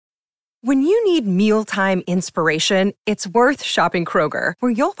When you need mealtime inspiration, it's worth shopping Kroger,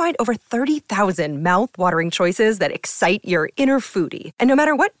 where you'll find over 30,000 mouth-watering choices that excite your inner foodie. And no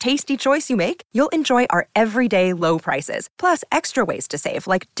matter what tasty choice you make, you'll enjoy our everyday low prices, plus extra ways to save,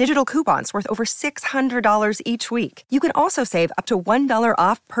 like digital coupons worth over $600 each week. You can also save up to $1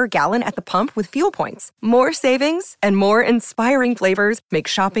 off per gallon at the pump with fuel points. More savings and more inspiring flavors make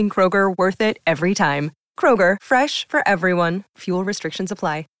shopping Kroger worth it every time. Kroger, fresh for everyone. Fuel restrictions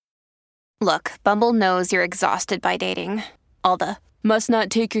apply. Look, Bumble knows you're exhausted by dating. All the, must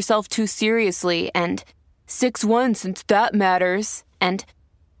not take yourself too seriously, and 6'1" since that matters, and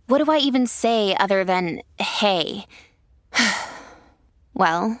what do I even say other than, hey?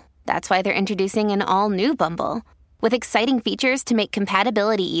 Well, that's why they're introducing an all-new Bumble, with exciting features to make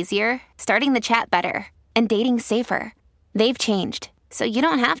compatibility easier, starting the chat better, and dating safer. They've changed, so you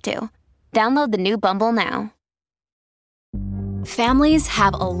don't have to. Download the new Bumble now. Families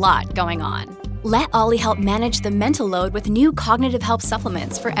have a lot going on. Let Ollie help manage the mental load with new cognitive help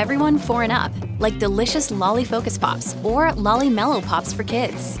supplements for everyone 4 and up, like delicious Lolly Focus Pops or Lolly Mellow Pops for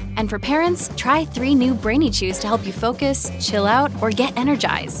kids. And for parents, try 3 new Brainy Chews to help you focus, chill out, or get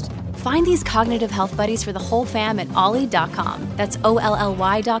energized. Find these cognitive health buddies for the whole fam at ollie.com. That's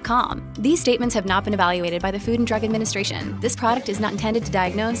OLLY.com. These statements have not been evaluated by the Food and Drug Administration. This product is not intended to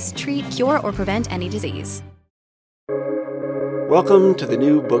diagnose, treat, cure, or prevent any disease. Welcome to the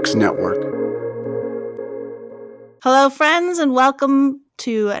New Books Network. Hello, friends, and welcome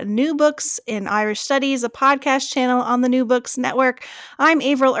to New Books in Irish Studies, a podcast channel on the New Books Network. I'm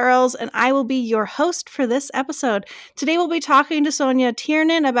Avril Earls, and I will be your host for this episode. Today, we'll be talking to Sonja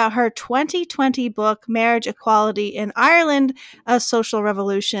Tiernan about her 2020 book, Marriage Equality in Ireland, A Social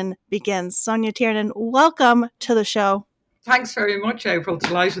Revolution Begins. Sonja Tiernan, welcome to the show. Thanks very much, April.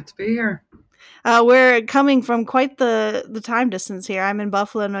 Delighted to be here. We're coming from quite the time distance here. I'm in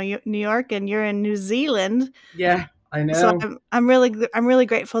Buffalo, New York, and you're in New Zealand. Yeah, I know. So I'm really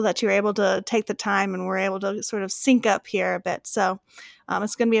grateful that you were able to take the time and we're able to sort of sync up here a bit. So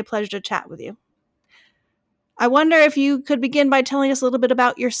it's going to be a pleasure to chat with you. I wonder if you could begin by telling us a little bit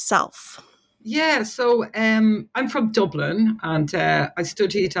about yourself. Yeah, so I'm from Dublin, and I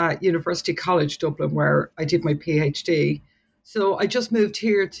studied at University College Dublin, where I did my PhD. So I just moved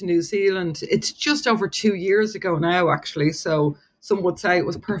here to New Zealand. It's just over 2 years ago now, actually. So some would say it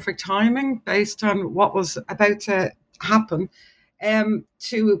was perfect timing based on what was about to happen,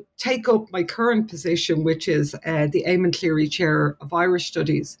 to take up my current position, which is the Eamon Cleary Chair of Irish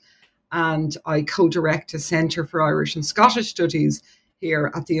Studies. And I co-direct a Centre for Irish and Scottish Studies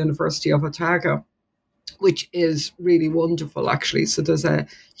here at the University of Otago, which is really wonderful, actually. So there's a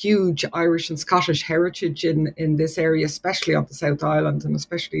huge Irish and Scottish heritage in this area, especially on the South Island and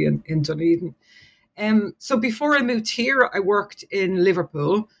especially in Dunedin. So before I moved here, I worked in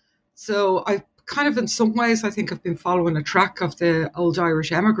Liverpool. So I kind of, in some ways, I think I've been following a track of the old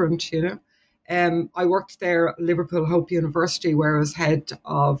Irish emigrant, you know. I worked there at Liverpool Hope University, where I was head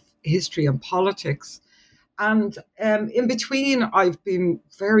of history and politics. And in between, I've been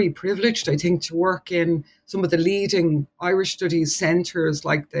very privileged, I think, to work in some of the leading Irish studies centres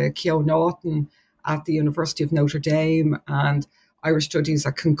like the Keogh Norton at the University of Notre Dame and Irish studies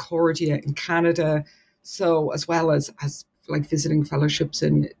at Concordia in Canada. So as well as like visiting fellowships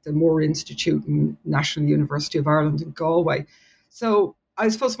in the Moore Institute and National University of Ireland in Galway. So I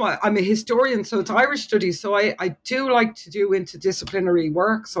suppose I'm a historian, so it's Irish studies. So I do like to do interdisciplinary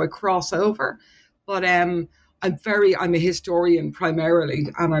work, so I cross over. But I'm a historian primarily,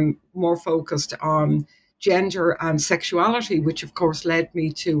 and I'm more focused on gender and sexuality, which of course led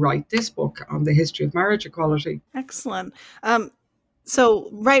me to write this book on the history of marriage equality. Excellent. So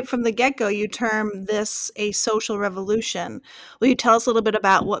right from the get-go, you term this a social revolution. Will you tell us a little bit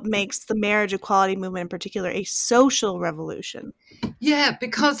about what makes the marriage equality movement in particular a social revolution? Yeah,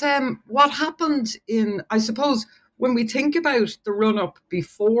 because what happened I suppose, when we think about the run-up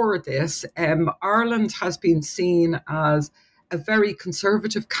before this, Ireland has been seen as a very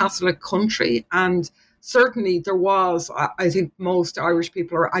conservative Catholic country. And certainly there was, I think most Irish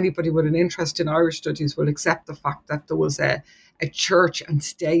people or anybody with an interest in Irish studies will accept the fact that there was a church and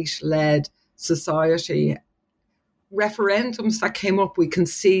state-led society. Referendums that came up, we can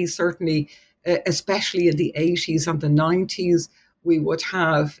see certainly, especially in the 80s and the 90s, we would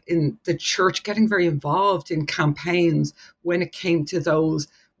have in the church getting very involved in campaigns when it came to those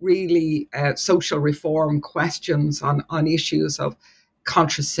really social reform questions on issues of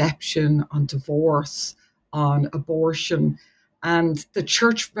contraception, on divorce, on abortion. And the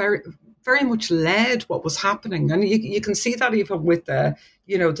church very, very much led what was happening. And you can see that even with the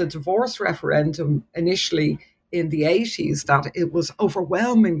divorce referendum initially in the 80s that it was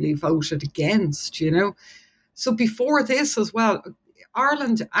overwhelmingly voted against, So before this as well,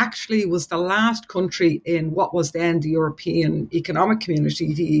 Ireland actually was the last country in what was then the European Economic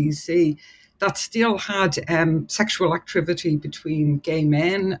Community, the EEC, that still had sexual activity between gay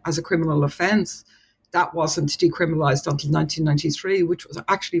men as a criminal offence. That wasn't decriminalised until 1993, which was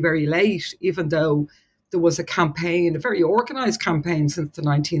actually very late, even though there was a campaign, a very organised campaign since the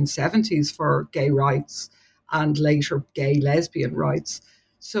 1970s for gay rights and later gay lesbian rights.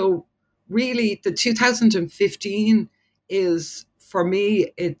 So really, the 2015 is, for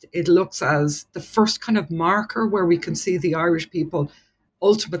me, it looks as the first kind of marker where we can see the Irish people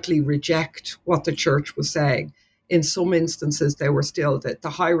ultimately reject what the church was saying. In some instances, they were still, the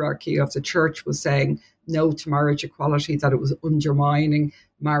hierarchy of the church was saying no to marriage equality, that it was undermining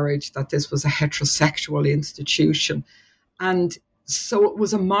marriage, that this was a heterosexual institution. And so it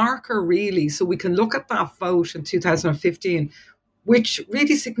was a marker, really. So we can look at that vote in 2015, which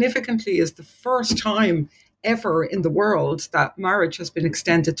really significantly is the first time ever in the world that marriage has been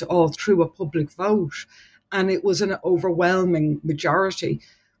extended to all through a public vote. And it was an overwhelming majority.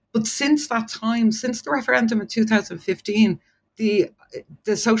 But since that time, since the referendum in 2015, the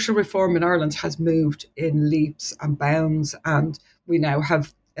social reform in Ireland has moved in leaps and bounds, and we now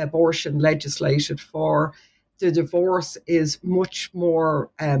have abortion legislated for. The divorce is much more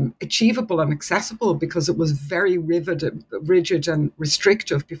achievable and accessible because it was very rigid and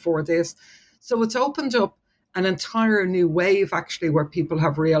restrictive before this. So it's opened up an entire new wave, actually, where people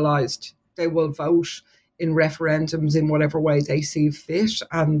have realised they will vote in referendums in whatever way they see fit.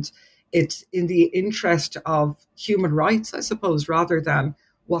 And it's in the interest of human rights, I suppose, rather than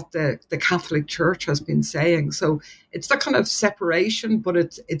what the Catholic Church has been saying. So it's that kind of separation, but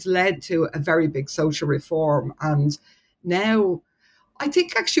it's led to a very big social reform. And now I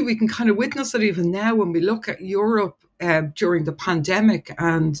think actually we can kind of witness it even now when we look at Europe during the pandemic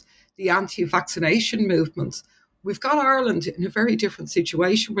and the anti-vaccination movements. We've got Ireland in a very different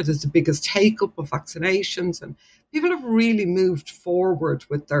situation where there's the biggest take-up of vaccinations, and people have really moved forward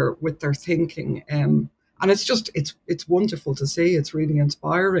with their thinking. And it's wonderful to see. It's really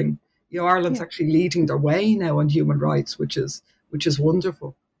inspiring. Ireland's actually leading their way now on human rights, which is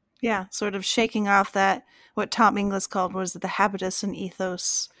wonderful. Yeah, sort of shaking off that, what Tom Inglis called was the habitus and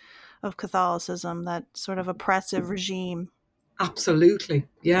ethos of Catholicism, that sort of oppressive regime. Absolutely.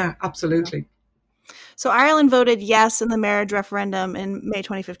 Yeah, absolutely. So Ireland voted yes in the marriage referendum in May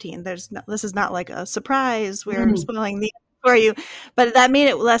 2015. This is not like a surprise. We're spoiling the for you, but that made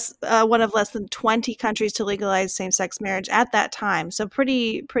it one of less than 20 countries to legalize same-sex marriage at that time. So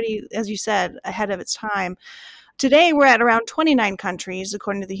pretty, as you said, ahead of its time. Today, we're at around 29 countries,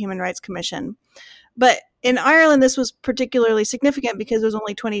 according to the Human Rights Commission. But in Ireland, this was particularly significant because it was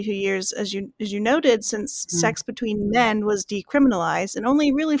only 22 years, as you noted, since sex between men was decriminalized, and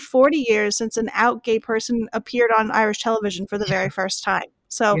only really 40 years since an out gay person appeared on Irish television for the very first time.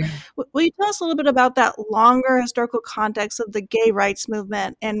 So will you tell us a little bit about that longer historical context of the gay rights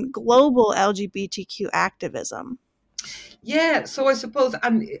movement and global LGBTQ activism? Yeah, so I suppose,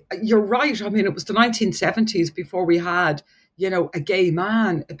 and you're right. I mean, it was the 1970s before we had, a gay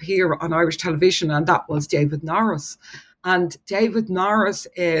man appear on Irish television, and that was David Norris. And David Norris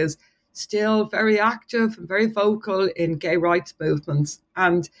is still very active and very vocal in gay rights movements.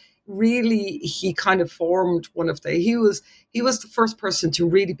 And really, he kind of formed he was the first person to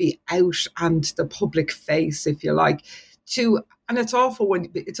really be out and the public face, if you like, and it's awful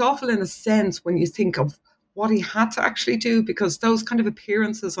in a sense when you think of what he had to actually do, because those kind of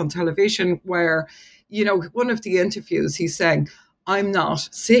appearances on television where, one of the interviews, he's saying, I'm not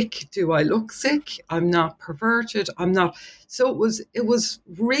sick. Do I look sick? I'm not perverted. I'm not. So it was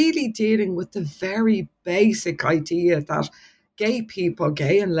really dealing with the very basic idea that gay people,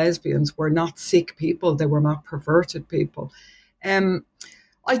 gay and lesbians, were not sick people. They were not perverted people.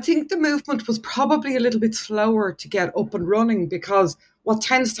 I think the movement was probably a little bit slower to get up and running because what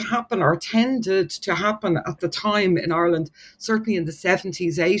tended to happen at the time in Ireland, certainly in the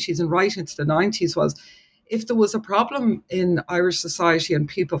 70s, 80s and right into the 90s, was if there was a problem in Irish society and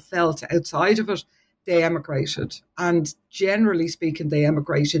people felt outside of it, they emigrated. And generally speaking, they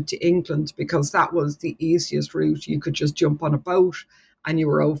emigrated to England because that was the easiest route. You could just jump on a boat and you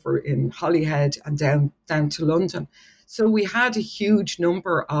were over in Holyhead and down to London. So we had a huge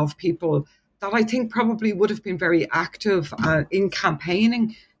number of people that I think probably would have been very active in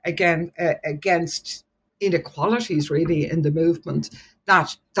campaigning against inequalities, really, in the movement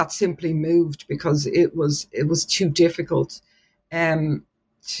that simply moved because it was too difficult to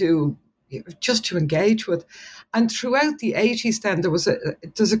engage with. And throughout the 80s, then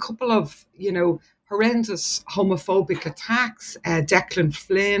there's a couple of horrendous homophobic attacks. Declan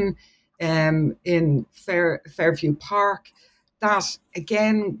Flynn in Fairview Park. That,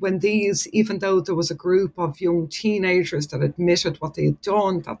 again, when even though there was a group of young teenagers that admitted what they had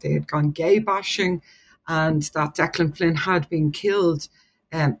done, that they had gone gay bashing, and that Declan Flynn had been killed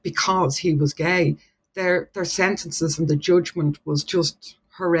because he was gay, their sentences and the judgment was just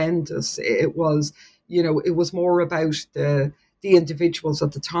horrendous. It was, it was more about the individuals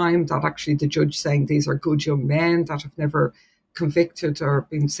at the time, that actually the judge saying these are good young men that have never convicted or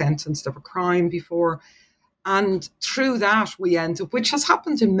been sentenced of a crime before. And through that, we end up, which has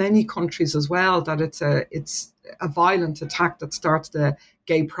happened in many countries as well, that it's a violent attack that starts the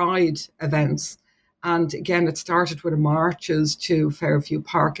gay pride events. And again, it started with marches to Fairview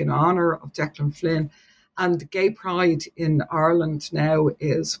Park in honour of Declan Flynn. And the gay pride in Ireland now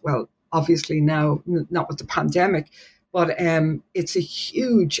is, well, obviously now, not with the pandemic, but it's a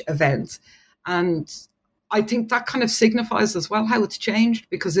huge event. And I think that kind of signifies as well how it's changed,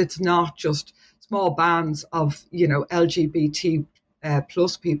 because it's not just small bands of, LGBT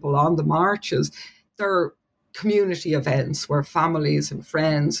plus people on the marches. They're community events where families and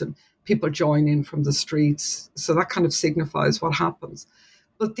friends and people join in from the streets. So that kind of signifies what happens.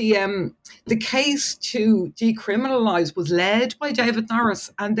 But the case to decriminalise was led by David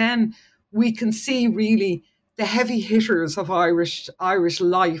Norris. And then we can see really the heavy hitters of Irish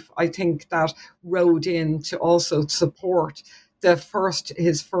life, I think, that rode in to also support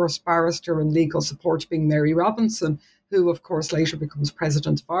his first barrister and legal support being Mary Robinson, who of course later becomes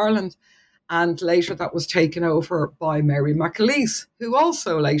President of Ireland. And later that was taken over by Mary McAleese, who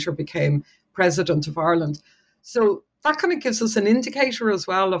also later became President of Ireland. So that kind of gives us an indicator as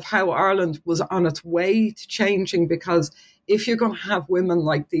well of how Ireland was on its way to changing, because if you're going to have women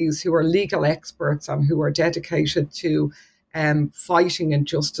like these who are legal experts and who are dedicated to fighting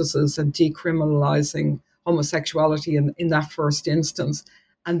injustices and decriminalising homosexuality in that first instance,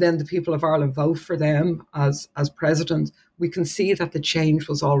 and then the people of Ireland vote for them as president, we can see that the change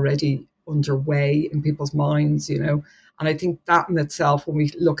was already underway in people's minds, And I think that in itself, when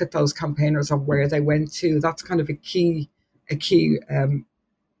we look at those campaigners and where they went to, that's kind of a key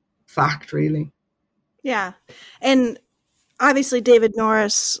fact, really. Yeah. And obviously David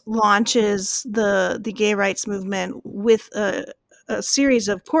Norris launches the gay rights movement with a series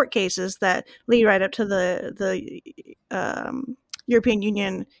of court cases that lead right up to the European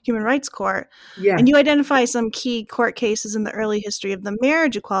Union Human Rights Court. Yeah. And you identify some key court cases in the early history of the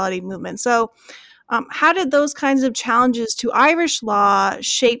marriage equality movement. So how did those kinds of challenges to Irish law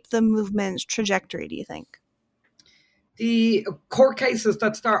shape the movement's trajectory, do you think? The court cases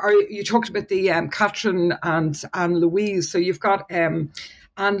that start, you talked about the Catherine and Anne Louise. So you've got Anne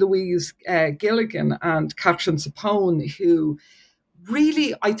Louise Gilligan and Catherine Sapone, who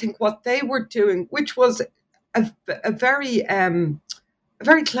really, I think what they were doing, which was a very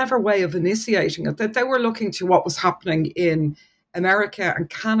clever way of initiating it, that they were looking to what was happening in America and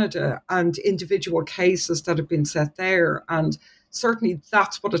Canada and individual cases that had been set there. And certainly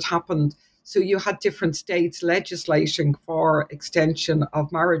that's what had happened. So you had different states legislating for extension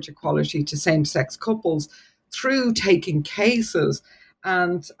of marriage equality to same-sex couples through taking cases.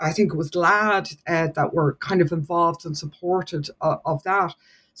 And I think it was LAD that were kind of involved and supported of that.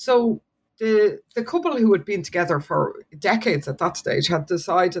 So the couple who had been together for decades at that stage had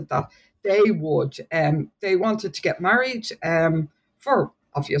decided that they wanted to get married for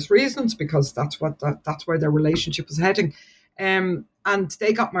obvious reasons, because that's where their relationship was heading. And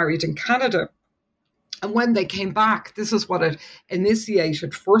they got married in Canada. And when they came back, this is what it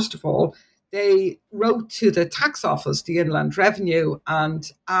initiated. First of all, they wrote to the tax office, the Inland Revenue, and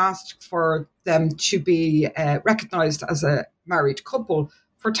asked for them to be recognised as a married couple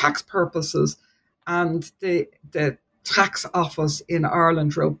for tax purposes. And the tax office in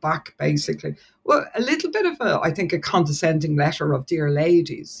Ireland wrote back basically, well, a little bit of a condescending letter of, dear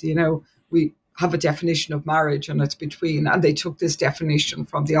ladies, we have a definition of marriage and it's between, and they took this definition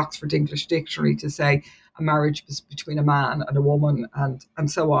from the Oxford English Dictionary to say a marriage is between a man and a woman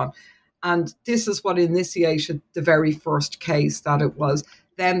and so on. And this is what initiated the very first case, that it was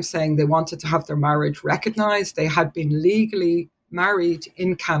them saying they wanted to have their marriage recognised. They had been legally married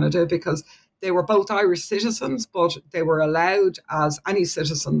in Canada because they were both Irish citizens, but they were allowed as any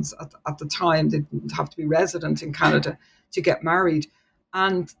citizens at the time. They didn't have to be resident in Canada to get married.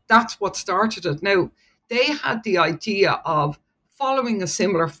 And that's what started it. Now, they had the idea of following a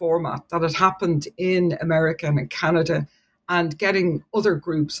similar format that had happened in America and in Canada, and getting other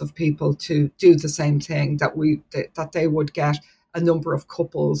groups of people to do the same thing, that they would get a number of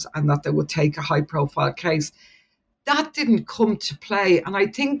couples and that they would take a high-profile case. That didn't come to play. And I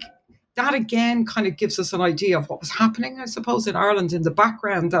think that again kind of gives us an idea of what was happening, I suppose, in Ireland in the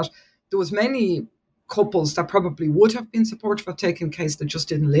background, that there was many couples that probably would have been supportive of taking the case that just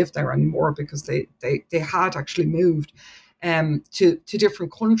didn't live there anymore because they had actually moved to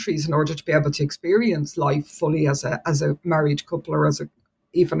different countries in order to be able to experience life fully as a married couple or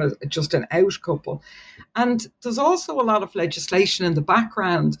even just an out couple. And there's also a lot of legislation in the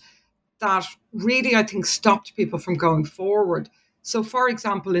background that really, I think, stopped people from going forward. So, for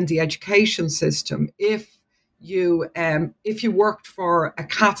example, in the education system, if you worked for a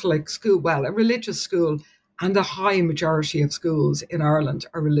Catholic school, well, a religious school, and the high majority of schools in Ireland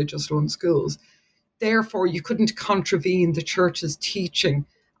are religious-run schools, therefore you couldn't contravene the church's teaching,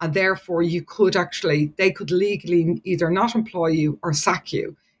 and therefore they could legally either not employ you or sack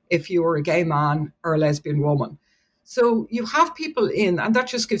you if you were a gay man or a lesbian woman. So you have people and that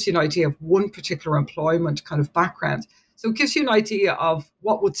just gives you an idea of one particular employment kind of background. So it gives you an idea of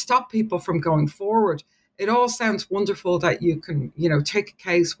what would stop people from going forward. It all sounds wonderful that you can, take a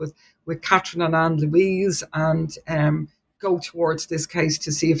case with Catherine and Anne Louise and go towards this case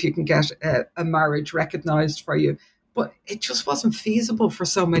to see if you can get a marriage recognised for you. But it just wasn't feasible for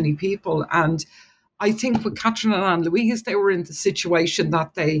so many people. And I think with Catherine and Anne Louise, they were in the situation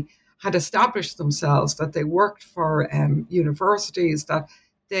that they had established themselves, that they worked for universities, that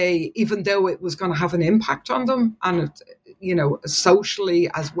they, even though it was going to have an impact on them and, socially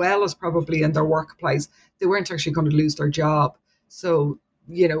as well as probably in their workplace, they weren't actually going to lose their job. So,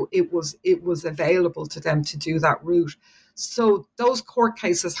 it was available to them to do that route. So those court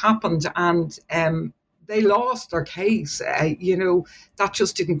cases happened and they lost their case. That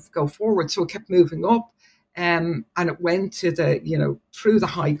just didn't go forward. So it kept moving up. And it went to through the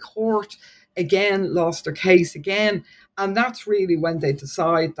High Court, again, lost their case again. And that's really when they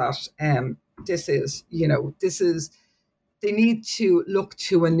decide that they need to look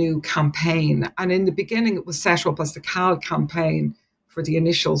to a new campaign. And in the beginning, it was set up as the CAL campaign for the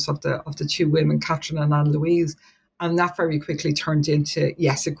initials of the two women, Catherine and Anne Louise. And that very quickly turned into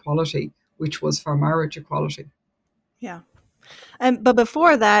Yes Equality, which was for marriage equality. Yeah. But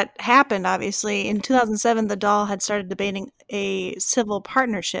before that happened, obviously, in 2007, the Dáil had started debating a civil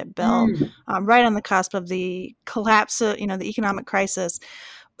partnership bill right on the cusp of the collapse of, the economic crisis.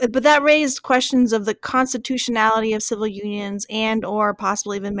 But that raised questions of the constitutionality of civil unions and or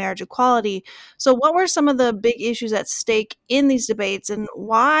possibly even marriage equality. So what were some of the big issues at stake in these debates, and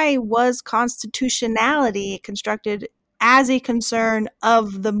why was constitutionality constructed as a concern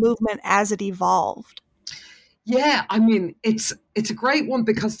of the movement as it evolved? Yeah, I mean, it's a great one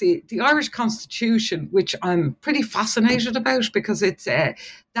because the Irish Constitution, which I'm pretty fascinated about because it's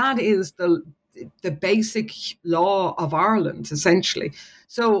that is the basic law of Ireland, essentially.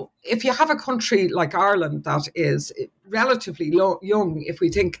 So if you have a country like Ireland that is relatively young, if we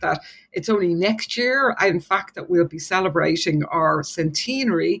think that it's only next year, in fact, that we'll be celebrating our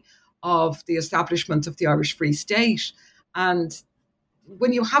centenary of the establishment of the Irish Free State. And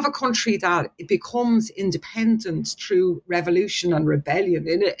when you have a country that it becomes independent through revolution and rebellion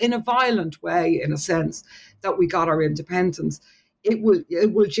in a violent way, in a sense, that we got our independence, it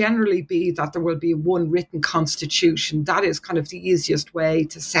will generally be that there will be one written constitution. That is kind of the easiest way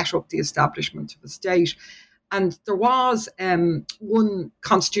to set up the establishment of a state. And there was one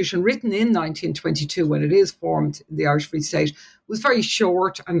constitution written in 1922 when it is formed, the Irish Free State, was very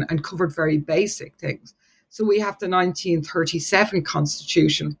short and covered very basic things. So we have the 1937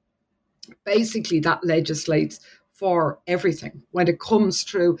 Constitution. Basically, that legislates for everything. When it comes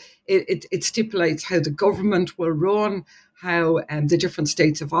through, it stipulates how the government will run, how the different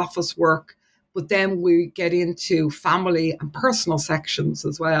states of office work. But then we get into family and personal sections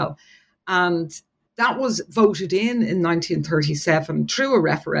as well. And that was voted in 1937 through a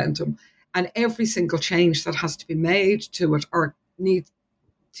referendum. And every single change that has to be made to it or needs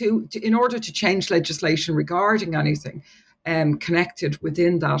to in order to change legislation regarding anything connected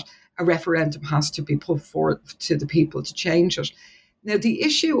within that, a referendum has to be put forth to the people to change it. Now, the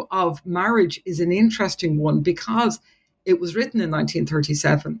issue of marriage is an interesting one because it was written in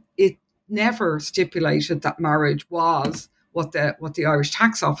 1937. It never stipulated that marriage was what the Irish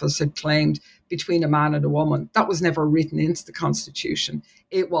Tax Office had claimed between a man and a woman. That was never written into the Constitution.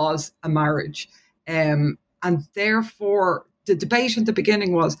 It was a marriage. And therefore, the debate in the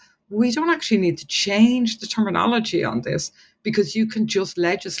beginning was, we don't actually need to change the terminology on this because you can just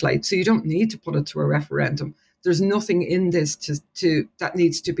legislate. So you don't need to put it to a referendum. There's nothing in this that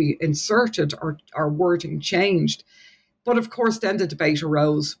needs to be inserted or wording changed. But of course, then the debate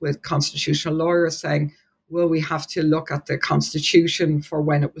arose with constitutional lawyers saying, well, we have to look at the Constitution for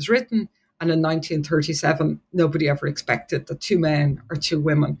when it was written. And in 1937, nobody ever expected that two men or two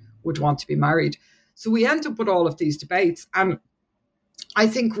women would want to be married. So we end up with all of these debates. And I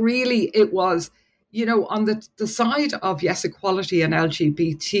think really it was, on the side of, yes, equality and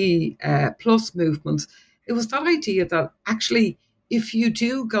LGBT plus movements, it was that idea that actually, if you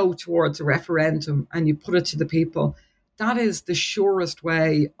do go towards a referendum and you put it to the people, that is the surest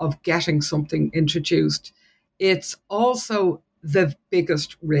way of getting something introduced. It's also the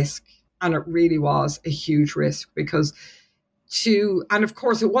biggest risk. And it really was a huge risk because and of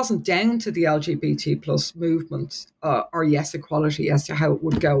course, it wasn't down to the LGBT plus movement or yes equality as to how it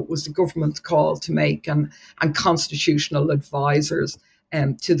would go. It was the government's call to make and constitutional advisors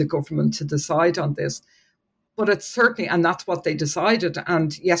to the government to decide on this. But it's certainly, and that's what they decided.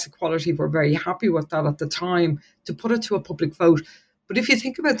 And yes, equality were very happy with that at the time to put it to a public vote. But if you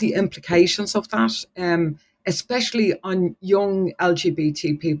think about the implications of that, especially on young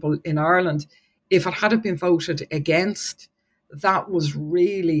LGBT people in Ireland, if it had been voted against, that was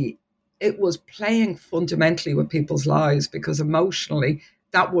really, it was playing fundamentally with people's lives because emotionally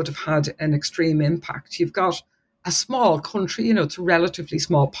that would have had an extreme impact. You've got a small country, it's a relatively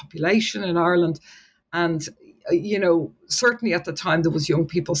small population in Ireland. And, certainly at the time there was young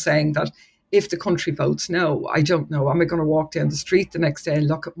people saying that if the country votes no, I don't know, am I going to walk down the street the next day and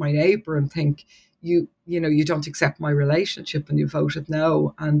look at my neighbour and think, you don't accept my relationship and you voted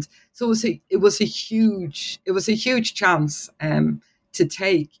no. And so it was a huge chance to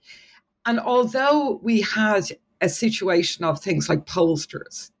take. And although we had a situation of things like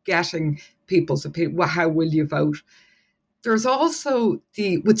pollsters getting people's opinion, well, how will you vote? There's also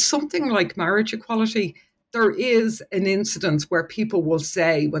with something like marriage equality, there is an incident where people will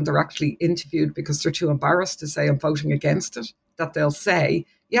say when they're actually interviewed because they're too embarrassed to say I'm voting against it, that they'll say,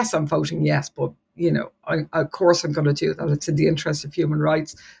 yes, I'm voting yes, but of course I'm going to do that. It's in the interest of human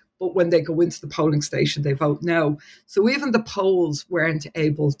rights. But when they go into the polling station, they vote no. So even the polls weren't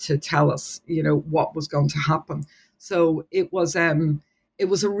able to tell us, what was going to happen. So it was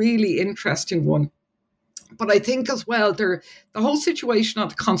a really interesting one. But I think as well, the whole situation of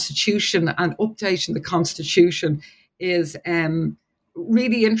the Constitution and updating the Constitution is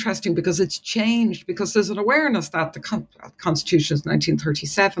really interesting because it's changed, because there's an awareness that the Constitution is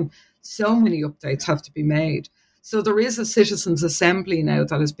 1937. So many updates have to be made. So there is a citizens' assembly now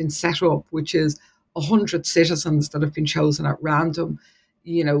that has been set up, which is 100 citizens that have been chosen at random,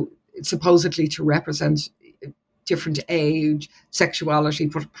 supposedly to represent different age, sexuality,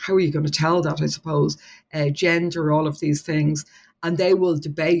 but how are you going to tell that, I suppose, gender, all of these things. And they will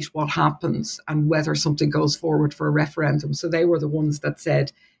debate what happens and whether something goes forward for a referendum. So they were the ones that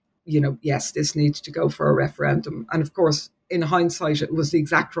said, yes, this needs to go for a referendum. And of course, in hindsight, it was the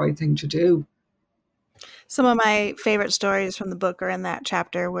exact right thing to do. Some of my favorite stories from the book are in that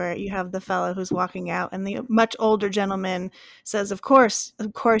chapter where you have the fellow who's walking out and the much older gentleman says, of course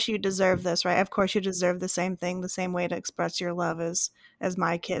you deserve this, right? Of course you deserve the same thing, the same way to express your love as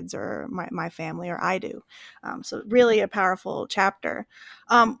my kids or my family or I do. So really a powerful chapter.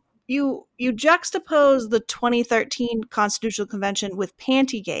 You juxtapose the 2013 Constitutional Convention with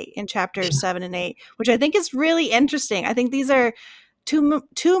Pantygate in chapters 7 and 8, which I think is really interesting. I think these are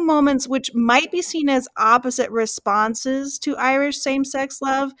two moments which might be seen as opposite responses to Irish same-sex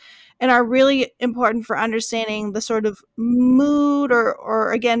love and are really important for understanding the sort of mood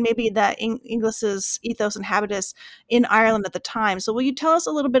or again, maybe that Inglis's ethos and habitus in Ireland at the time. So will you tell us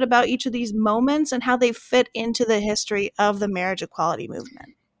a little bit about each of these moments and how they fit into the history of the marriage equality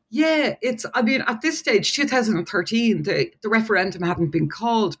movement? Yeah, at this stage, 2013, the referendum hadn't been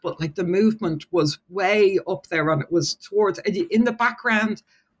called, but the movement was way up there and it was towards, in the background,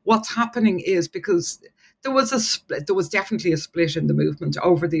 what's happening is because there was a split, there was definitely a split in the movement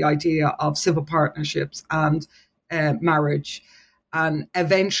over the idea of civil partnerships and marriage. And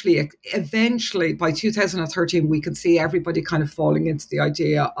eventually by 2013, we can see everybody kind of falling into the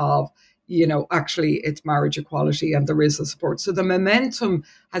idea of, actually it's marriage equality and there is a support. So the momentum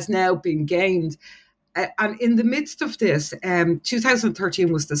has now been gained. And in the midst of this,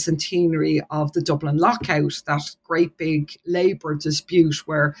 2013 was the centenary of the Dublin lockout, that great big labour dispute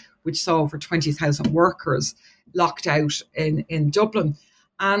which saw over 20,000 workers locked out in Dublin.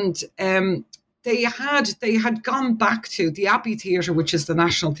 And they had gone back to the Abbey Theatre, which is the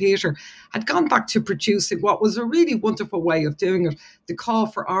National Theatre, had gone back to producing what was a really wonderful way of doing it, the Call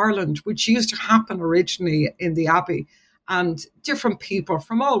for Ireland, which used to happen originally in the Abbey. And different people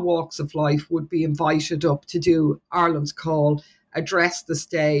from all walks of life would be invited up to do Ireland's Call, address the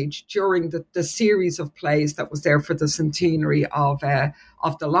stage during the series of plays that was there for the centenary of the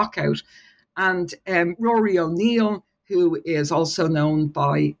lockout. And Rory O'Neill, who is also known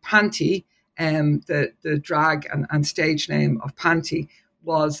by Panty, the drag and stage name of Panty,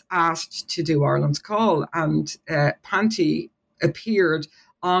 was asked to do Ireland's Call, and Panty appeared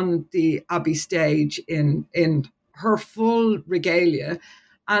on the Abbey stage in her full regalia,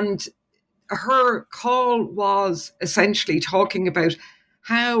 and her call was essentially talking about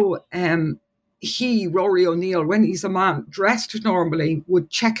how Rory O'Neill, when he's a man dressed normally, would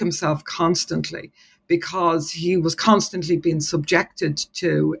check himself constantly because he was constantly being subjected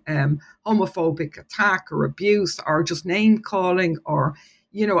to homophobic attack or abuse or just name calling, or,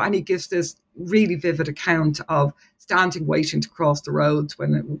 and he gives this really vivid account of standing waiting to cross the road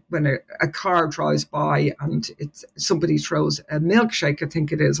when a car drives by and somebody throws a milkshake, I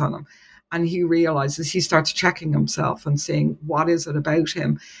think it is, on him. And he realizes, he starts checking himself and saying, what is it about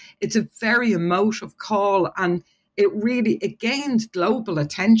him? It's a very emotive call, and it gained global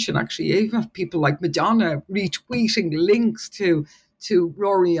attention, actually. Even people like Madonna retweeting links to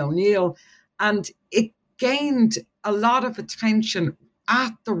Rory O'Neill. And it gained a lot of attention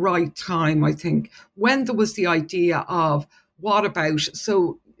at the right time, I think, when there was the idea of what about,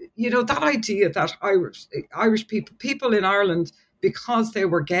 so, that idea that Irish people in Ireland, because they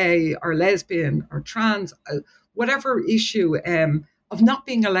were gay or lesbian or trans, whatever issue of not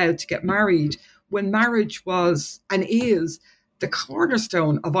being allowed to get married, when marriage was and is the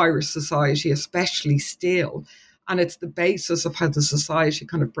cornerstone of Irish society, especially still, and it's the basis of how the society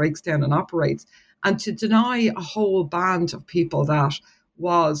kind of breaks down and operates. And to deny a whole band of people that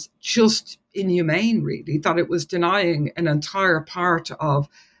was just inhumane, really, that it was denying an entire part of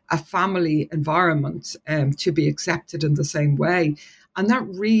a family environment to be accepted in the same way. And that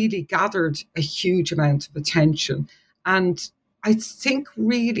really gathered a huge amount of attention. And I think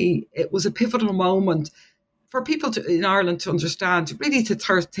really it was a pivotal moment for people in Ireland to understand, really to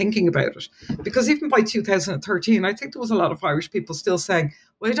start thinking about it. Because even by 2013, I think there was a lot of Irish people still saying,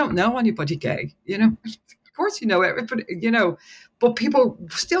 well, I don't know anybody gay, Of course, everybody, but people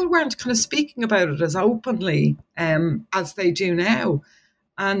still weren't kind of speaking about it as openly as they do now.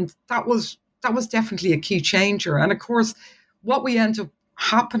 And that was definitely a key changer. And of course, what we end up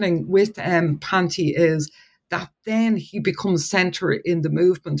happening with Panty is that then he becomes centre in the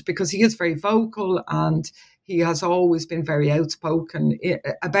movement, because he is very vocal and he has always been very outspoken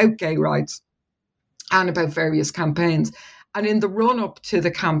about gay rights and about various campaigns. And in the run-up to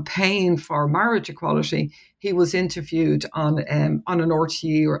the campaign for marriage equality, he was interviewed on an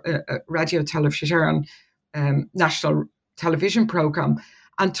RTE, or Radio Television, national television programme,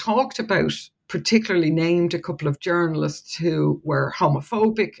 and talked about, particularly named a couple of journalists who were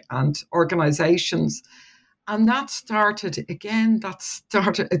homophobic and organisations. And it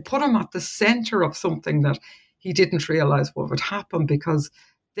put him at the centre of something that he didn't realise what would happen, because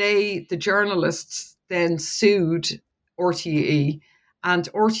the journalists then sued RTE, and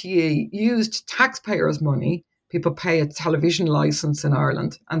RTE used taxpayers' money. People pay a television licence in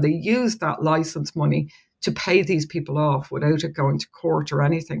Ireland, and they used that licence money to pay these people off without it going to court or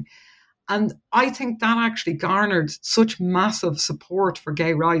anything. And I think that actually garnered such massive support for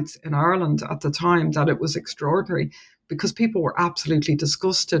gay rights in Ireland at the time that it was extraordinary, because people were absolutely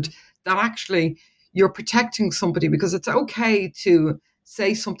disgusted that actually you're protecting somebody, because it's okay to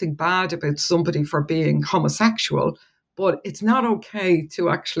say something bad about somebody for being homosexual, but it's not okay to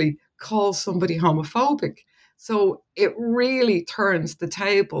actually call somebody homophobic. So it really turns the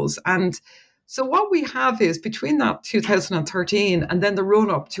tables. And so what we have is, between that 2013 and then the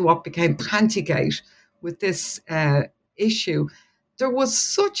run-up to what became Pantygate with this issue, there was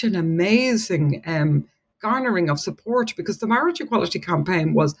such an amazing garnering of support, because the marriage equality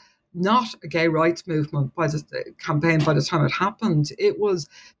campaign was not a gay rights movement by the time it happened. It was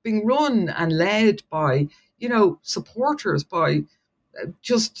being run and led by, supporters, by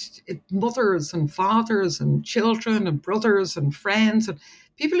just mothers and fathers and children and brothers and friends and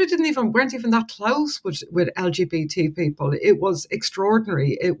people who weren't even that close with LGBT people. It was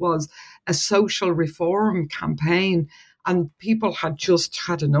extraordinary. It was a social reform campaign, and people had just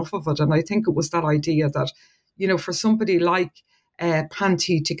had enough of it. And I think it was that idea that, for somebody like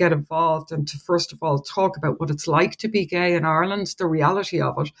Panty to get involved and to first of all talk about what it's like to be gay in Ireland, the reality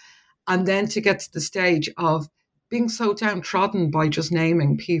of it, and then to get to the stage of being so downtrodden by just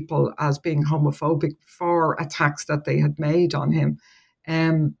naming people as being homophobic for attacks that they had made on him.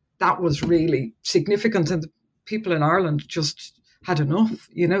 That was really significant, and the people in Ireland just had enough,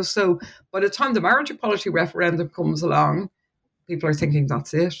 So by the time the marriage equality referendum comes along, people are thinking,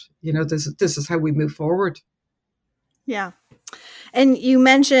 that's it. This is how we move forward. Yeah. And you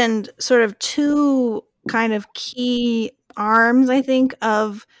mentioned sort of two kind of key arms, I think,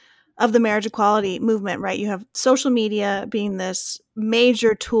 of the marriage equality movement, right? You have social media being this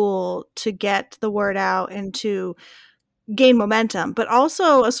major tool to get the word out and to gain momentum, but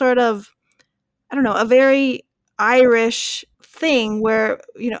also a sort of, I don't know, a very Irish thing where,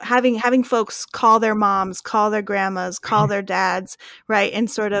 having folks call their moms, call their grandmas, call their dads, right, and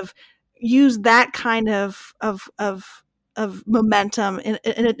sort of use that kind of momentum in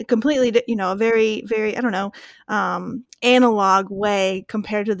a completely, a very, very, I don't know, analog way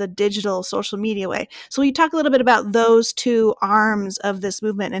compared to the digital social media way. So will you talk a little bit about those two arms of this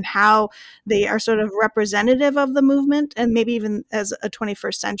movement and how they are sort of representative of the movement and maybe even as a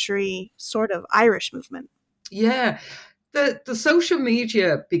 21st century sort of Irish movement? Yeah, the social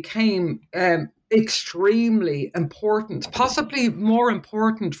media became extremely important, possibly more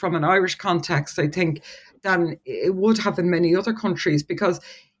important from an Irish context, I think, than it would have in many other countries, because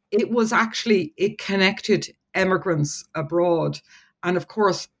it connected immigrants abroad. And of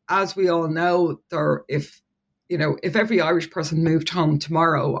course, as we all know, if every Irish person moved home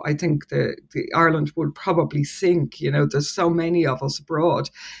tomorrow, I think the Ireland would probably sink. There's so many of us abroad.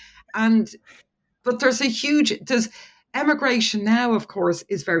 But there's emigration now, of course,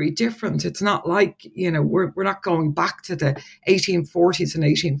 is very different. It's not like, we're not going back to the 1840s and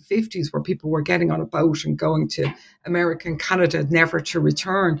 1850s where people were getting on a boat and going to America and Canada, never to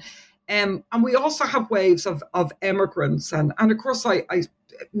return. And we also have waves of immigrants. And of course, I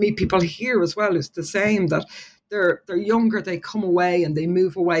meet people here as well. It's the same, that they're younger, they come away and they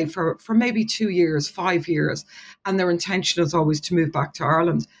move away for maybe 2 years, 5 years. And their intention is always to move back to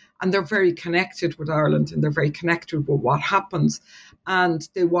Ireland. And they're very connected with Ireland and they're very connected with what happens and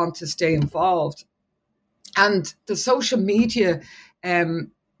they want to stay involved. And the social media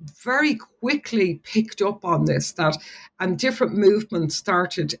very quickly picked up on this, and different movements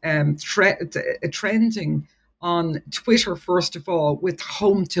started trending on Twitter, first of all, with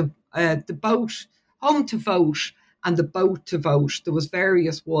home to vote, and the boat to vote. There was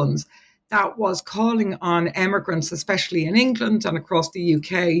various ones that was calling on immigrants, especially in England and across the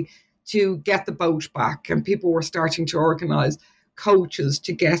UK, to get the boat back. And people were starting to organise coaches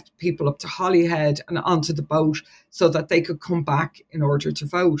to get people up to Holyhead and onto the boat so that they could come back in order to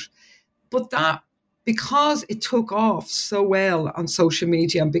vote. But that, because it took off so well on social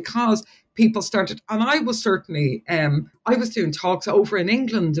media and because people started, and I was certainly, I was doing talks over in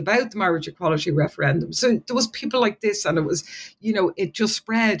England about the marriage equality referendum. So there was people like this and it was, it just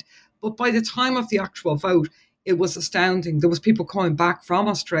spread. But by the time of the actual vote, it was astounding. There was people coming back from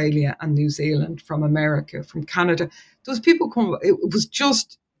Australia and New Zealand, from America, from Canada. There was people coming. It was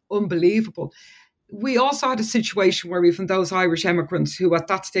just unbelievable. We also had a situation where even those Irish immigrants who at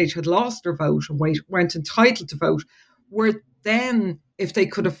that stage had lost their vote and weren't entitled to vote were then, if they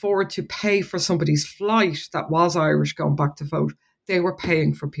could afford to pay for somebody's flight that was Irish going back to vote, they were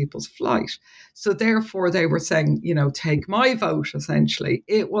paying for people's flight. So therefore they were saying, take my vote, essentially.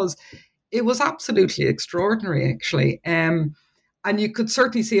 It was absolutely extraordinary, actually. And you could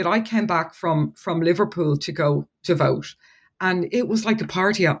certainly see it. I came back from Liverpool to go to vote. And it was like a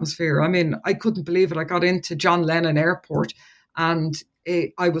party atmosphere. I mean, I couldn't believe it. I got into John Lennon Airport and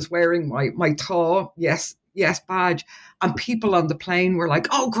I was wearing my TAW, yes, badge. And people on the plane were like,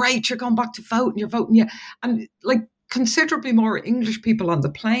 oh, great, you're going back to vote and you're voting. Yeah. And like considerably more English people on the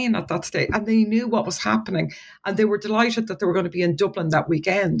plane at that stage. And they knew what was happening. And they were delighted that they were going to be in Dublin that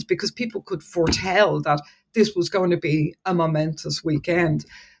weekend because people could foretell that this was going to be a momentous weekend.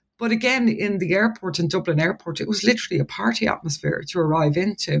 But again, in the airport, in Dublin Airport, it was literally a party atmosphere to arrive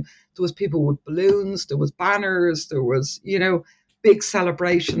into. There was people with balloons, there was banners, there was, big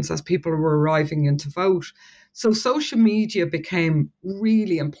celebrations as people were arriving in to vote. So social media became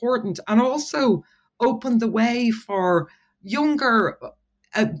really important and also opened the way for younger,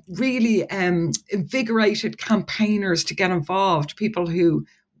 really invigorated campaigners to get involved, people who,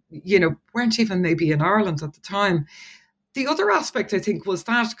 weren't even maybe in Ireland at the time. The other aspect, I think, was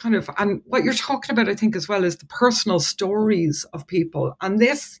that kind of, and what you're talking about, I think, as well, is the personal stories of people. And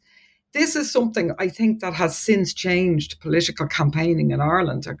this is something I think that has since changed political campaigning in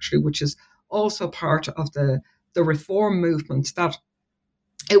Ireland, actually, which is also part of the reform movement, that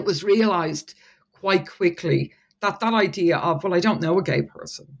it was realised quite quickly that idea of, well, I don't know a gay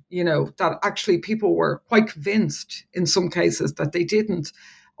person, that actually people were quite convinced in some cases that they didn't,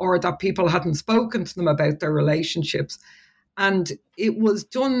 or that people hadn't spoken to them about their relationships. And it was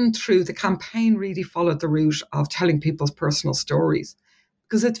done through, the campaign really followed the route of telling people's personal stories,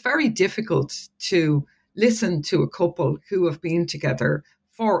 because it's very difficult to listen to a couple who have been together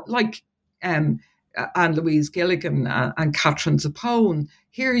for, like Anne Louise Gilligan and Catherine Zappone.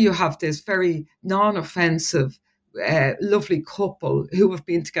 Here you have this very non-offensive, lovely couple who have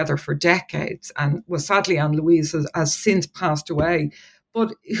been together for decades, and well, sadly Anne Louise has since passed away,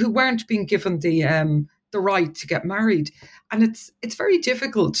 but who weren't being given the the right to get married. And it's very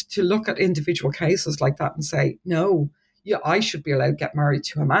difficult to look at individual cases like that and say, no, yeah, I should be allowed to get married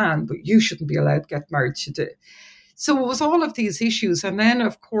to a man, but you shouldn't be allowed to get married to the... So it was all of these issues. And then,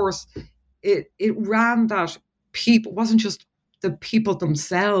 of course, it ran that people, it wasn't just the people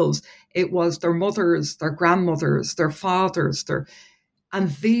themselves, it was their mothers, their grandmothers, their fathers, and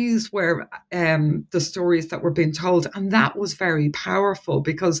these were the stories that were being told. And that was very powerful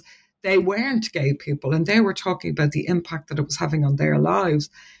because they weren't gay people and they were talking about the impact that it was having on their lives.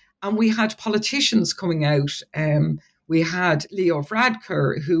 And we had politicians coming out. We had Leo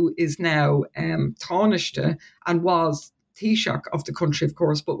Varadkar, who is now Taoiseach and was Taoiseach of the country, of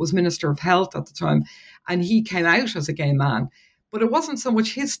course, but was Minister of Health at the time. And he came out as a gay man. But it wasn't so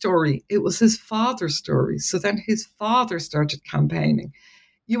much his story, it was his father's story. So then his father started campaigning.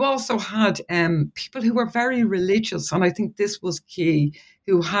 You also had people who were very religious, and I think this was key,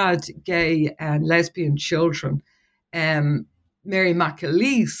 who had gay and lesbian children. Mary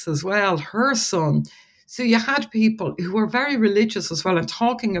McAleese as well, her son. So you had people who were very religious as well and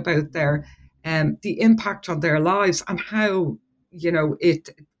talking about their the impact on their lives and how,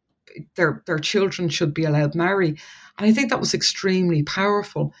 their children should be allowed to marry. And I think that was extremely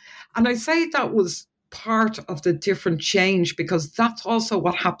powerful. And I say that was part of the different change because that's also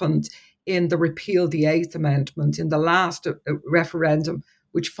what happened in the repeal the Eighth Amendment in the last referendum,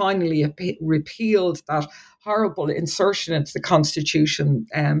 which finally repealed that horrible insertion into the Constitution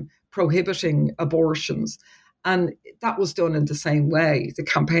prohibiting abortions. And that was done in the same way. The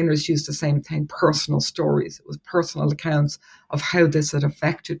campaigners used the same thing, personal stories. It was personal accounts of how this had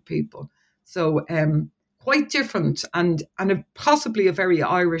affected people. So quite different and possibly a very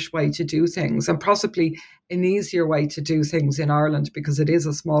Irish way to do things and possibly an easier way to do things in Ireland because it is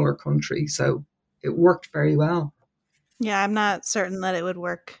a smaller country. So it worked very well. Yeah, I'm not certain that it would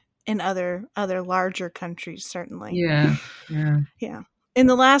work in other larger countries, certainly. Yeah. In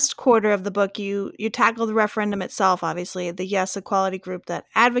the last quarter of the book, you tackle the referendum itself, obviously, the Yes Equality group that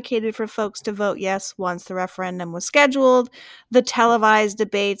advocated for folks to vote yes once the referendum was scheduled, the televised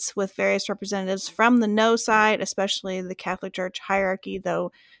debates with various representatives from the no side, especially the Catholic Church hierarchy,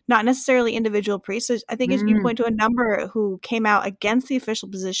 though not necessarily individual priests. I think you point to a number who came out against the official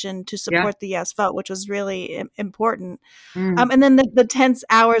position to support the yes vote, which was really important. And then the tense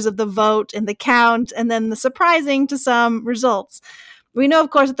hours of the vote and the count, and then the surprising to some results. We know, of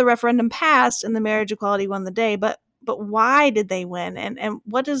course, that the referendum passed and the marriage equality won the day, but why did they win? And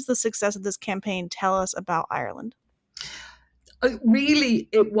what does the success of this campaign tell us about Ireland? Really,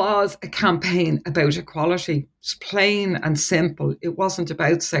 it was a campaign about equality. It's plain and simple. It wasn't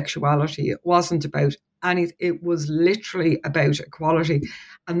about sexuality. It wasn't about anything. It was literally about equality.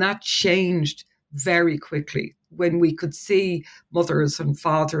 And that changed very quickly when we could see mothers and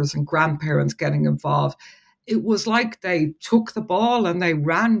fathers and grandparents getting involved. It was like they took the ball and they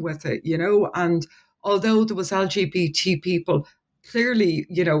ran with it, and although there was LGBT people clearly,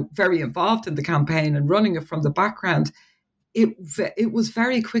 very involved in the campaign and running it from the background, it was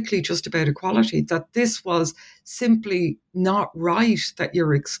very quickly just about equality, that this was simply not right, that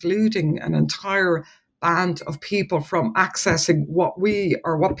you're excluding an entire band of people from accessing what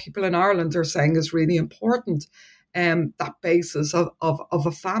people in Ireland are saying is really important, that basis of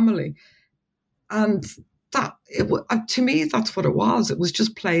a family. And that to me, that's what it was. It was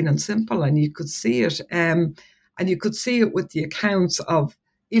just plain and simple, and you could see it. And you could see it with the accounts of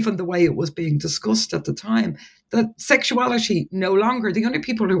even the way it was being discussed at the time. That sexuality no longer, the only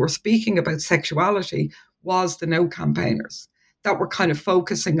people who were speaking about sexuality was the no campaigners that were kind of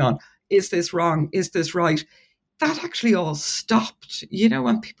focusing on, is this wrong? Is this right? That actually all stopped,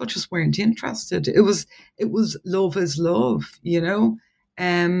 and people just weren't interested. It was love is love,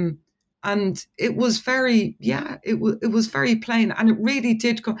 and it was very, it was very plain, and it really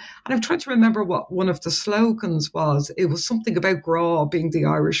did come. And I'm trying to remember what one of the slogans was. It was something about Gra being the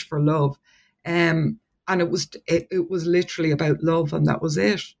Irish for love, and it was literally about love, and that was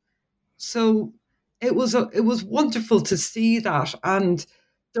it. So it was wonderful to see that, and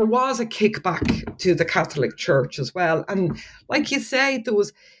there was a kickback to the Catholic Church as well. And like you say, there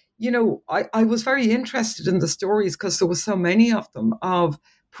was, I was very interested in the stories because there were so many of them, of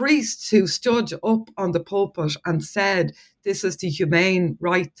priests who stood up on the pulpit and said, this is the humane,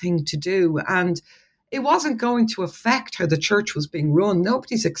 right thing to do. And it wasn't going to affect how the church was being run.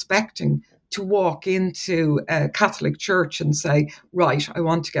 Nobody's expecting to walk into a Catholic church and say, right, I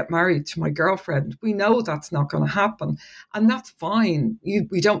want to get married to my girlfriend. We know that's not going to happen. And that's fine.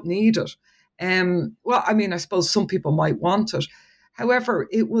 We don't need it. Well, I mean, I suppose some people might want it. However,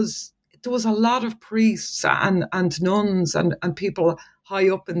 there was a lot of priests and nuns and people high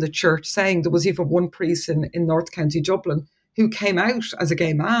up in the church saying, there was even one priest in North County Dublin who came out as a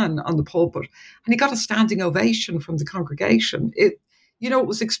gay man on the pulpit, and he got a standing ovation from the congregation. It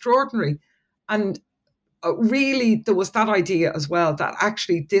was extraordinary. And really, there was that idea as well that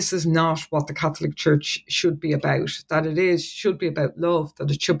actually this is not what the Catholic Church should be about, that should be about love, that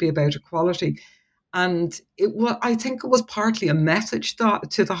it should be about equality. And I think it was partly a message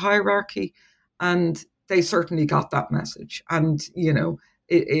to the hierarchy, and they certainly got that message. And,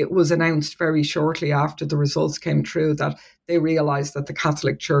 it was announced very shortly after the results came through that they realised that the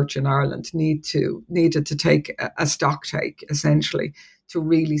Catholic Church in Ireland needed to take a stock take, essentially, to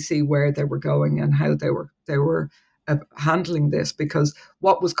really see where they were going and how they were handling this, because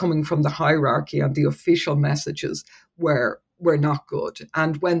what was coming from the hierarchy and the official messages were not good.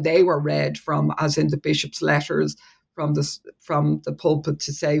 And when they were read from, as in the bishop's letters from the pulpit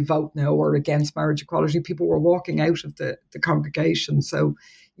to say vote no or against marriage equality, people were walking out of the congregation. So,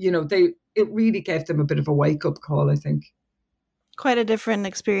 it really gave them a bit of a wake-up call, I think. Quite a different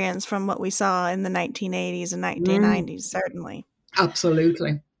experience from what we saw in the 1980s and 1990s, certainly.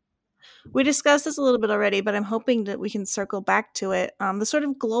 Absolutely. We discussed this a little bit already, but I'm hoping that we can circle back to it. The sort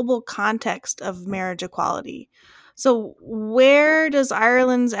of global context of marriage equality. So where does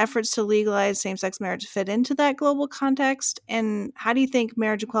Ireland's efforts to legalize same-sex marriage fit into that global context? And how do you think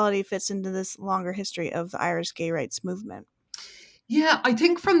marriage equality fits into this longer history of the Irish gay rights movement? Yeah, I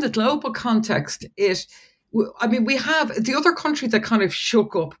think from the global context, we have the other country that kind of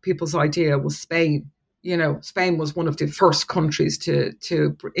shook up people's idea was Spain. Spain was one of the first countries to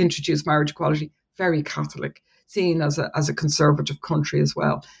introduce marriage equality, very Catholic, seen as a conservative country as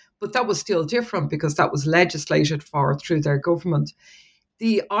well. But that was still different because that was legislated for through their government.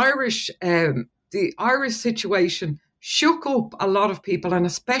 The Irish situation shook up a lot of people, and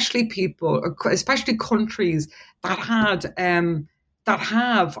especially countries that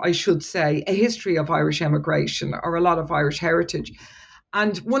have, I should say, a history of Irish emigration or a lot of Irish heritage.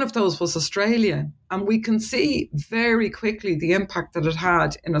 And one of those was Australia. And we can see very quickly the impact that it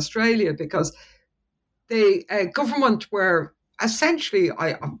had in Australia, because the government were essentially,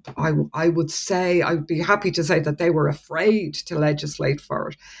 I would say, I'd be happy to say that they were afraid to legislate for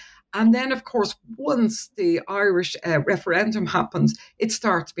it. And then, of course, once the Irish referendum happens, it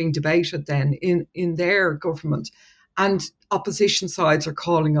starts being debated then in their government. And opposition sides are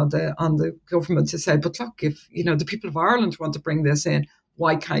calling on the government to say, but look, if the people of Ireland want to bring this in,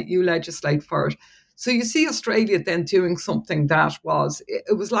 why can't you legislate for it? So you see Australia then doing something that was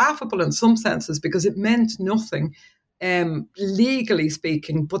laughable in some senses because it meant nothing, legally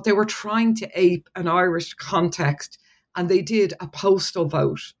speaking, but they were trying to ape an Irish context, and they did a postal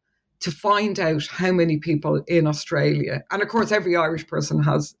vote to find out how many people in Australia. And of course, every Irish person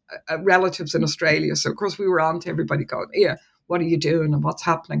has relatives in Australia. So of course, we were on to everybody going, yeah, what are you doing and what's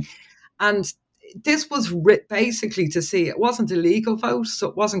happening? And this was basically to see, it wasn't a legal vote, so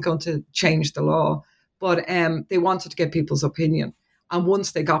it wasn't going to change the law, but they wanted to get people's opinion. And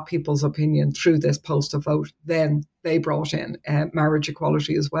once they got people's opinion through this postal vote, then they brought in marriage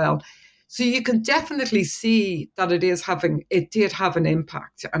equality as well. So you can definitely see that it did have an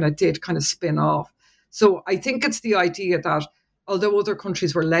impact, and it did kind of spin off. So I think it's the idea that although other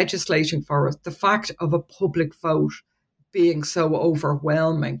countries were legislating for it, the fact of a public vote being so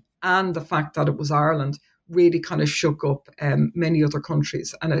overwhelming, and the fact that it was Ireland, really kind of shook up many other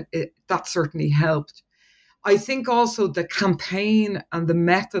countries. And that certainly helped. I think also the campaign and the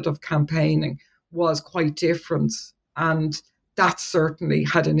method of campaigning was quite different. And that certainly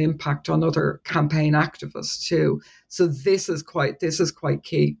had an impact on other campaign activists too. So this is quite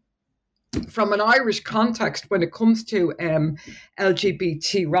key. From an Irish context, when it comes to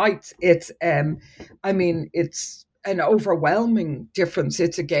LGBT rights, it's an overwhelming difference.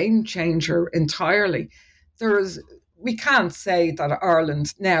 It's a game changer entirely. We can't say that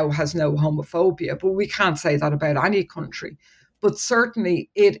Ireland now has no homophobia, but we can't say that about any country. But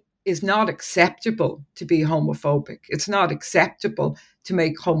certainly it is not acceptable to be homophobic. It's not acceptable to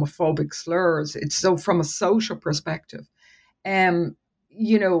make homophobic slurs. It's so from a social perspective,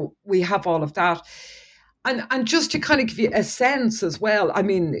 we have all of that. And just to kind of give you a sense as well,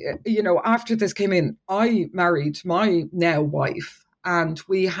 after this came in, I married my now wife, and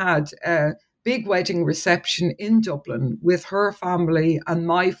we had a big wedding reception in Dublin with her family and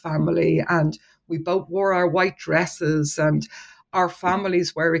my family, and we both wore our white dresses, and our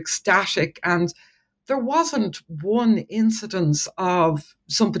families were ecstatic. And there wasn't one incidence of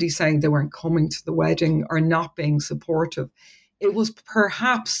somebody saying they weren't coming to the wedding or not being supportive. It was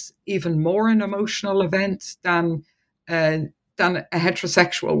perhaps even more an emotional event than than a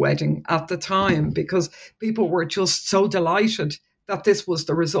heterosexual wedding at the time, because people were just so delighted that this was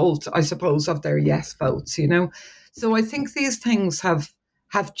the result, I suppose, of their yes votes, you know. So I think these things have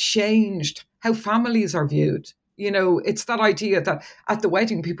changed how families are viewed. You know, it's that idea that at the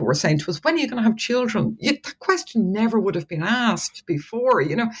wedding people were saying to us, when are you going to have children? That question never would have been asked before,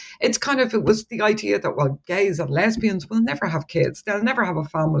 you know. It's kind of, it was the idea that, well, gays and lesbians will never have kids. They'll never have a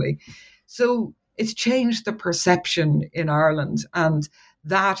family. So it's changed the perception in Ireland. And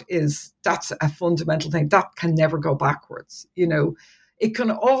that's a fundamental thing. That can never go backwards, you know. It can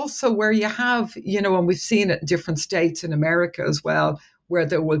also, where you have, you know, and we've seen it in different states in America as well, where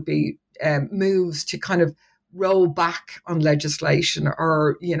there will be moves to kind of roll back on legislation,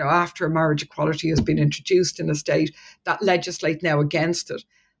 or, you know, after marriage equality has been introduced in a state, that legislate now against it.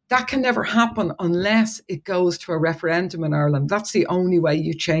 That can never happen unless it goes to a referendum in Ireland. That's the only way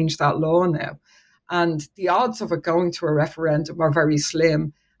you change that law now. And the odds of it going to a referendum are very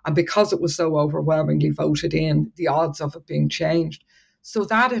slim. And because it was so overwhelmingly voted in, the odds of it being changed. So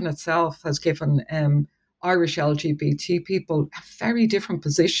that in itself has given Irish LGBT people a very different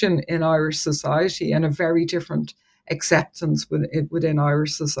position in Irish society and a very different acceptance within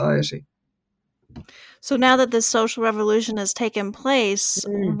Irish society. So now that this social revolution has taken place,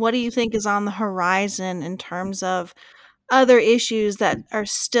 what do you think is on the horizon in terms of other issues that are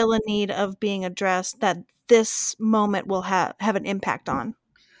still in need of being addressed that this moment will have an impact on?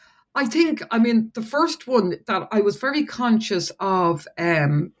 I think, I mean, the first one that I was very conscious of,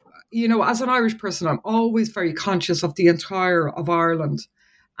 you know, as an Irish person, I'm always very conscious of the entire of Ireland,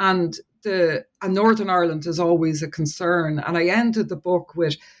 and Northern Ireland is always a concern. And I ended the book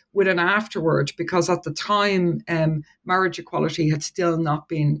with an afterword, because at the time, marriage equality had still not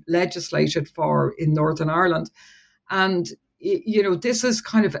been legislated for in Northern Ireland. And, you know, this is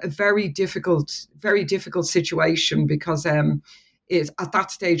kind of a very difficult situation, because is at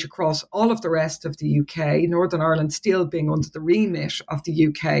that stage across all of the rest of the UK, Northern Ireland still being under the remit of the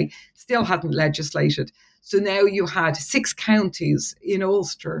UK, still hadn't legislated. So now you had 6 counties in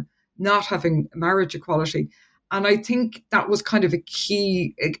Ulster not having marriage equality. And I think that was kind of a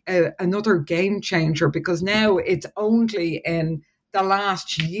key, another game changer, because now it's only in the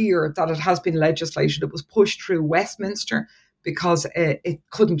last year that it has been legislated. It was pushed through Westminster because it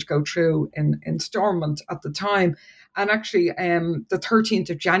couldn't go through in Stormont at the time. And actually, the 13th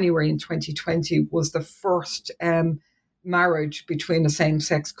of January in 2020 was the first marriage between a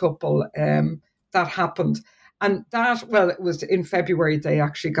same-sex couple that happened. And that, well, it was in February they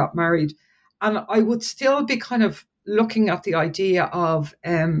actually got married. And I would still be kind of looking at the idea of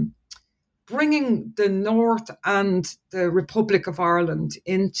bringing the North and the Republic of Ireland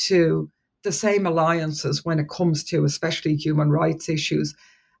into the same alliances when it comes to especially human rights issues.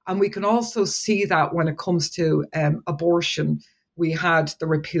 And we can also see that when it comes to abortion. We had the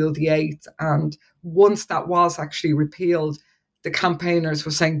repeal of the 8th, and once that was actually repealed, the campaigners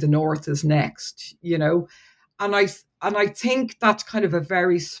were saying the North is next, you know. And I think that's kind of a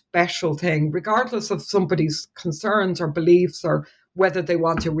very special thing, regardless of somebody's concerns or beliefs or whether they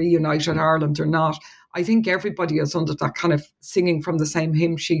want to reunite with Ireland or not. I think everybody is under that kind of singing from the same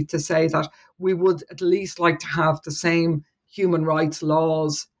hymn sheet to say that we would at least like to have the same human rights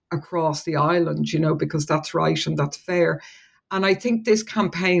laws across the island, you know, because that's right and that's fair. And I think this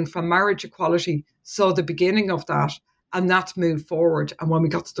campaign for marriage equality saw the beginning of that, and that's moved forward. And when we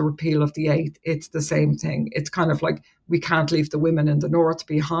got to the repeal of the 8th, it's the same thing. It's kind of like, we can't leave the women in the North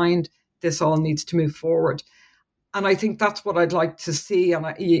behind. This all needs to move forward. And I think that's what I'd like to see, and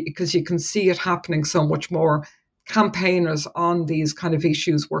because you can see it happening so much more, campaigners on these kind of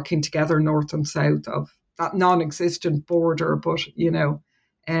issues working together, North and South, of that non-existent border, but, you know,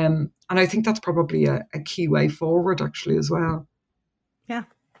 and I think that's probably a key way forward, actually, as well. Yeah,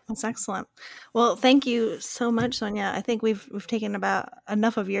 that's excellent. Well, thank you so much, Sonja. I think we've taken about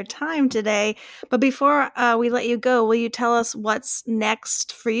enough of your time today. But before we let you go, will you tell us what's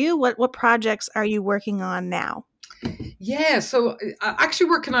next for you? What projects are you working on now? Yeah, so I'm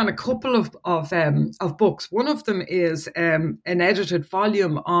actually working on a couple of books. One of them is an edited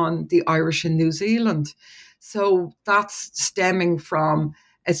volume on the Irish in New Zealand. So that's stemming from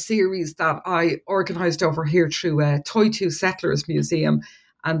a series that I organised over here through Toy2 Settlers Museum.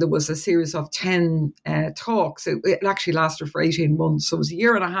 And there was a series of 10 talks. It actually lasted for 18 months. So it was a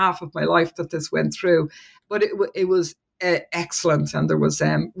year and a half of my life that this went through. But it was excellent. And there was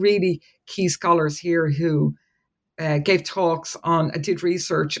really key scholars here who gave talks on, did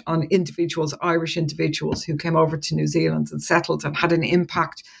research on individuals, Irish individuals who came over to New Zealand and settled and had an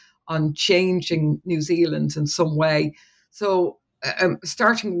impact on changing New Zealand in some way. So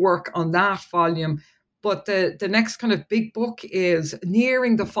starting work on that volume, But the next kind of big book is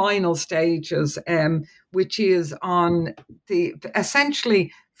nearing the final stages, which is on the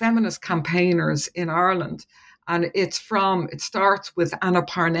essentially feminist campaigners in Ireland. And it starts with Anna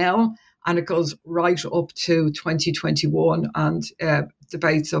Parnell and it goes right up to 2021 and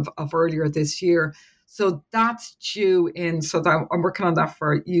debates of earlier this year. So that's due in. So that I'm working on that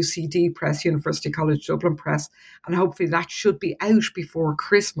for UCD Press, University College Dublin Press, and hopefully that should be out before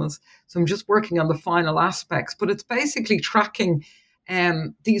Christmas. So I'm just working on the final aspects, but it's basically tracking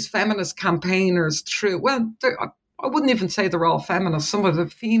these feminist campaigners through. Well, I wouldn't even say they're all feminists. Some of the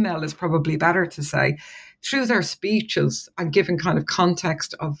female is probably better to say, through their speeches and giving kind of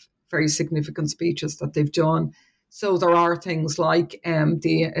context of very significant speeches that they've done. So there are things like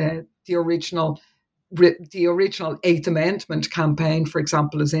the original Eighth Amendment campaign, for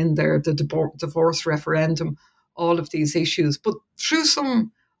example, is in there, the divorce referendum, all of these issues, but through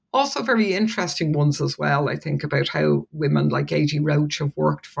some also very interesting ones as well, I think, about how women like A.G. Roach have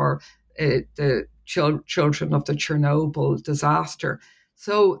worked for the children of the Chernobyl disaster.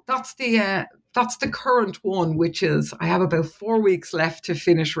 So that's the current one, which is, I have about 4 weeks left to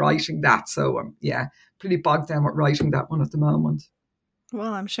finish writing that. So pretty bogged down with writing that one at the moment.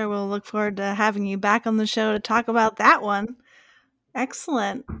 Well, I'm sure we'll look forward to having you back on the show to talk about that one.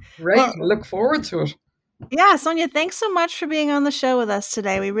 Excellent. Great. Well, I look forward to it. Yeah, Sonja, thanks so much for being on the show with us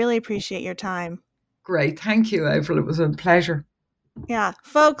today. We really appreciate your time. Great. Thank you, Avril. It was a pleasure. Yeah.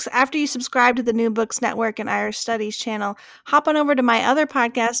 Folks, after you subscribe to the New Books Network and Irish Studies channel, hop on over to my other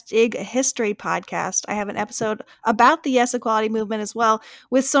podcast, Dig, a History Podcast. I have an episode about the Yes Equality movement as well,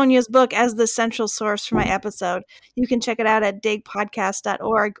 with Sonja's book as the central source for my episode. You can check it out at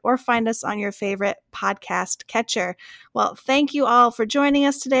digpodcast.org or find us on your favorite podcast catcher. Well, thank you all for joining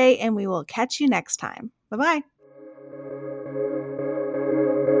us today, and we will catch you next time. Bye-bye.